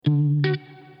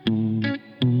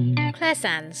Claire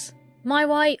Sands, My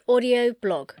Way Audio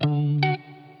Blog.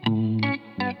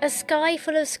 A Sky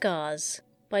Full of Scars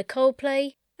by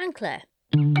Coldplay and Claire.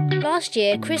 Last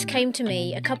year, Chris came to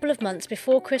me a couple of months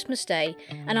before Christmas Day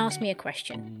and asked me a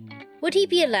question. Would he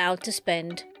be allowed to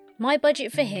spend my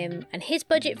budget for him and his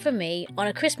budget for me on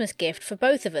a Christmas gift for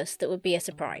both of us that would be a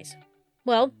surprise?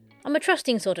 Well, I'm a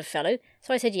trusting sort of fellow,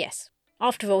 so I said yes.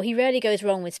 After all, he rarely goes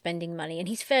wrong with spending money and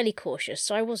he's fairly cautious,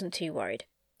 so I wasn't too worried.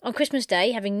 On Christmas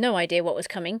Day, having no idea what was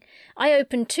coming, I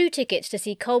opened 2 tickets to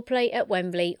see Coldplay at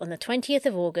Wembley on the 20th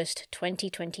of August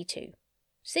 2022.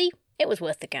 See, it was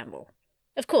worth the gamble.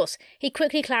 Of course, he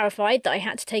quickly clarified that I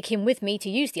had to take him with me to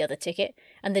use the other ticket,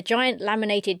 and the giant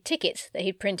laminated tickets that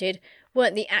he'd printed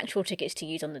weren't the actual tickets to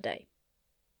use on the day.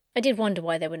 I did wonder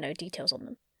why there were no details on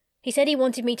them. He said he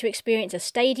wanted me to experience a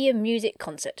stadium music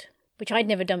concert, which I'd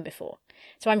never done before,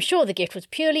 so I'm sure the gift was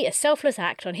purely a selfless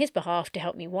act on his behalf to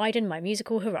help me widen my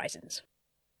musical horizons.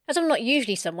 As I'm not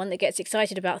usually someone that gets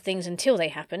excited about things until they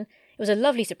happen, it was a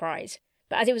lovely surprise,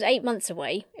 but as it was 8 months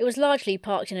away, it was largely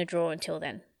parked in a drawer until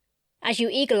then. As you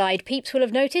eagle-eyed peeps will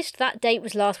have noticed, that date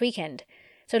was last weekend,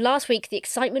 so last week the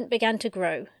excitement began to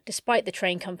grow, despite the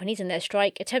train companies and their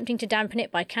strike attempting to dampen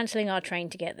it by cancelling our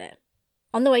train to get there.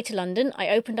 On the way to London, I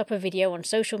opened up a video on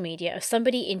social media of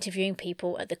somebody interviewing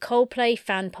people at the Coldplay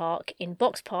fan park in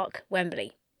Box Park,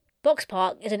 Wembley. Box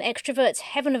Park is an extrovert's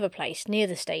heaven of a place near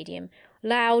the stadium.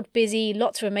 Loud, busy,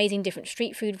 lots of amazing different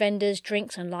street food vendors,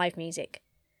 drinks and live music.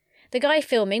 The guy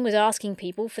filming was asking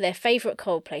people for their favourite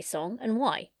Coldplay song and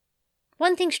why.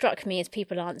 One thing struck me as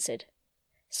people answered.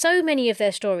 So many of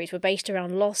their stories were based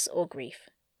around loss or grief,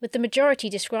 with the majority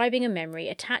describing a memory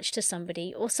attached to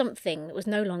somebody or something that was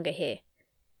no longer here.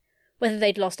 Whether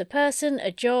they'd lost a person,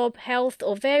 a job, health,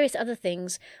 or various other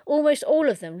things, almost all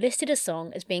of them listed a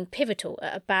song as being pivotal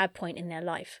at a bad point in their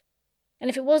life. And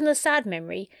if it wasn't a sad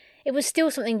memory, it was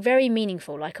still something very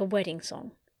meaningful, like a wedding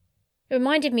song. It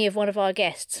reminded me of one of our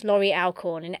guests, Laurie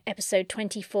Alcorn, in episode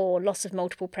 24, Loss of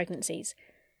Multiple Pregnancies,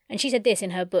 and she said this in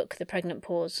her book, The Pregnant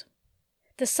Pause.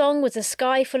 The song was A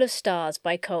Sky Full of Stars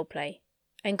by Coldplay,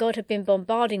 and God had been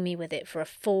bombarding me with it for a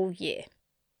full year.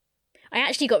 I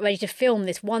actually got ready to film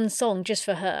this one song just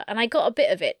for her, and I got a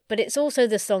bit of it, but it's also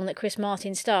the song that Chris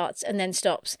Martin starts and then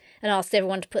stops and asks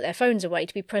everyone to put their phones away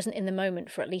to be present in the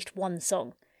moment for at least one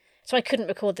song. So I couldn't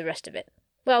record the rest of it.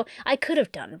 Well, I could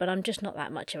have done, but I'm just not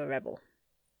that much of a rebel.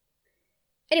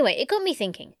 Anyway, it got me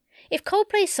thinking. If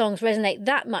Coldplay's songs resonate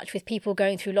that much with people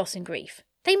going through loss and grief,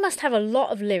 they must have a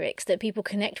lot of lyrics that people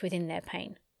connect with in their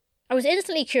pain. I was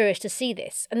instantly curious to see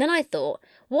this, and then I thought,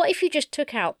 what if you just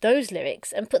took out those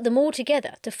lyrics and put them all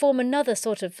together to form another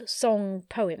sort of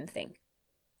song-poem thing?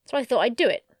 So I thought I'd do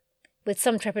it. With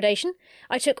some trepidation,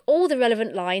 I took all the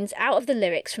relevant lines out of the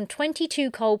lyrics from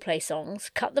 22 Coldplay songs,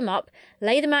 cut them up,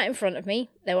 laid them out in front of me.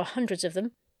 There were hundreds of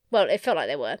them. Well, it felt like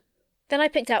there were. Then I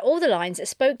picked out all the lines that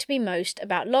spoke to me most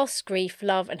about loss, grief,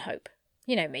 love and hope.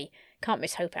 You know me, can't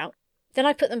miss hope out. Then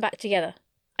I put them back together.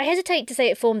 I hesitate to say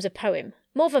it forms a poem,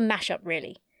 more of a mashup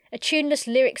really, a tuneless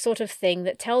lyric sort of thing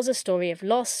that tells a story of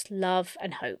loss, love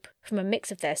and hope from a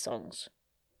mix of their songs.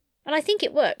 And I think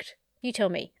it worked. You tell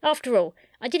me. After all,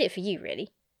 I did it for you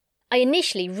really. I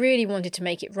initially really wanted to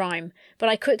make it rhyme, but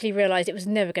I quickly realised it was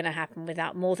never going to happen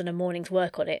without more than a morning's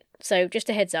work on it, so just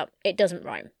a heads up, it doesn't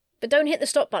rhyme. But don't hit the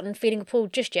stop button feeling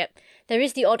appalled just yet, there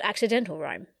is the odd accidental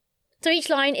rhyme. So each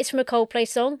line is from a Coldplay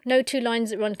song. No 2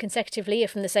 lines that run consecutively are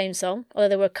from the same song, although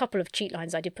there were a couple of cheat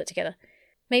lines I did put together.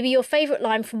 Maybe your favourite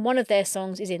line from one of their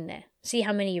songs is in there. See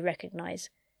how many you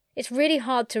recognise. It's really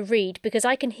hard to read because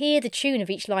I can hear the tune of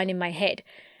each line in my head,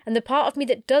 and the part of me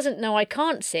that doesn't know I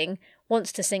can't sing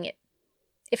wants to sing it.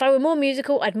 If I were more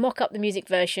musical, I'd mock up the music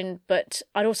version, but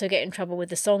I'd also get in trouble with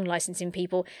the song licensing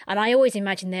people, and I always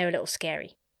imagine they're a little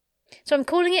scary. So I'm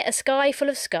calling it A Sky Full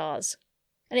of Scars.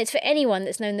 And it's for anyone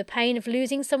that's known the pain of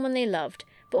losing someone they loved,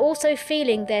 but also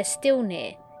feeling they're still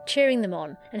near, cheering them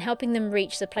on and helping them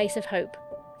reach the place of hope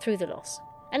through the loss.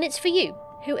 And it's for you,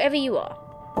 whoever you are.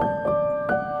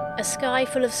 A Sky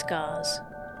Full of Scars.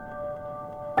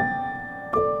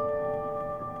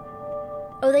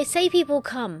 Oh, they say people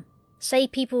come, say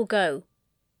people go.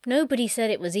 Nobody said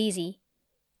it was easy.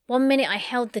 1 minute I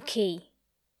held the key.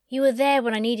 You were there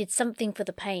when I needed something for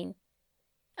the pain.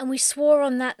 And we swore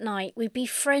on that night we'd be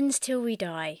friends till we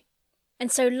die.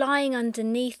 And so lying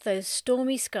underneath those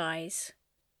stormy skies,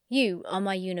 you are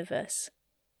my universe.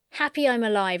 Happy I'm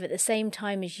alive at the same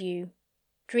time as you.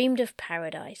 Dreamed of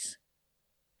paradise.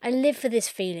 I live for this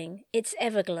feeling, its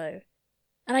everglow.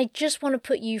 And I just want to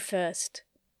put you first.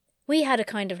 We had a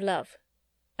kind of love.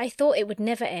 I thought it would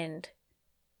never end.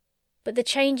 But the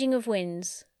changing of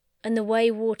winds and the way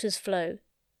waters flow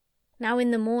Now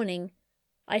in the morning,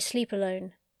 I sleep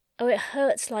alone. Oh, it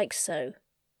hurts like so.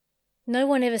 No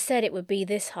one ever said it would be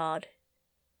this hard.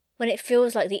 When it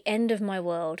feels like the end of my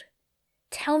world.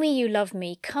 Tell me you love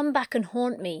me, come back and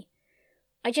haunt me.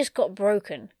 I just got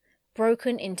broken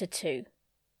into two.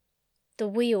 The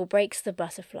wheel breaks the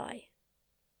butterfly.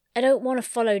 I don't want to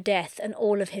follow death and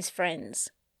all of his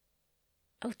friends.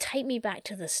 Oh, take me back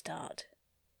to the start.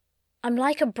 I'm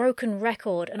like a broken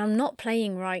record and I'm not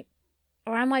playing right.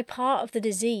 Or am I part of the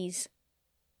disease?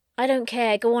 I don't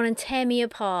care, go on and tear me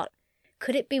apart.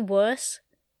 Could it be worse?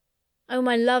 Oh,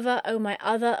 my lover, oh, my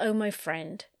other, oh, my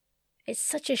friend. It's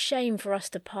such a shame for us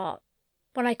to part.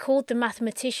 When I called the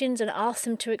mathematicians and asked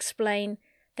them to explain,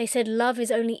 they said love is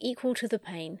only equal to the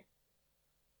pain.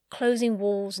 Closing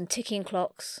walls and ticking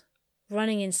clocks,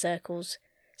 running in circles,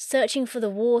 searching for the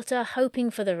water, hoping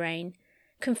for the rain,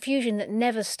 confusion that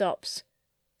never stops,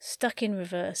 stuck in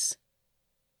reverse.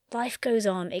 Life goes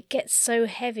on, it gets so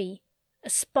heavy, a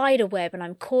spider web and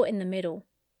I'm caught in the middle.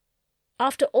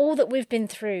 After all that we've been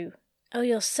through, oh,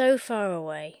 you're so far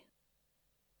away.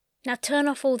 Now turn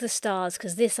off all the stars,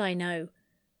 'cause this I know.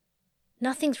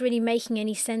 Nothing's really making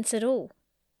any sense at all.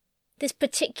 This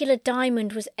particular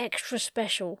diamond was extra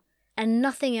special, and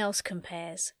nothing else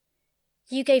compares.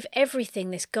 You gave everything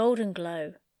this golden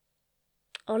glow.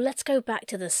 Oh, let's go back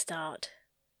to the start.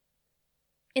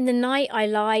 In the night I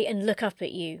lie and look up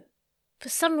at you. For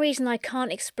some reason I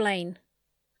can't explain.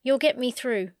 You'll get me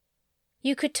through.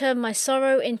 You could turn my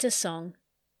sorrow into song.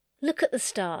 Look at the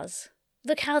stars.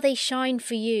 Look how they shine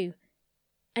for you.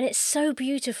 And it's so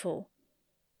beautiful.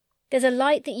 There's a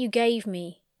light that you gave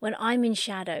me when I'm in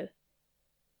shadow.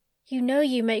 You know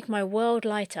you make my world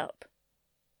light up.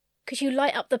 'Cause you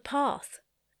light up the path,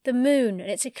 the moon and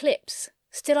its eclipse.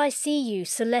 Still I see you,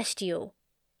 celestial.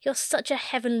 You're such a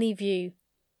heavenly view.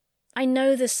 I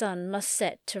know the sun must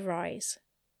set to rise.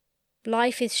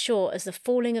 Life is short as the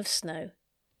falling of snow.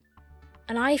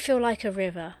 And I feel like a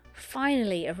river,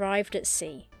 finally arrived at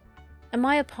sea. Am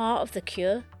I a part of the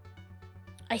cure?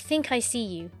 I think I see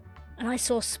you, and I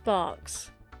saw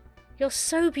sparks. You're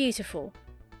so beautiful.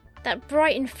 That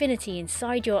bright infinity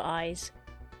inside your eyes.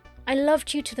 I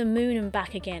loved you to the moon and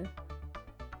back again.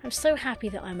 I'm so happy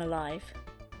that I'm alive.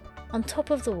 On top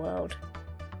of the world.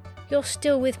 You're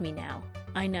still with me now,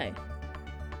 I know.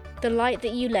 The light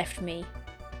that you left me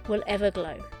will ever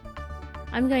glow.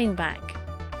 I'm going back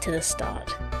to the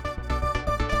start.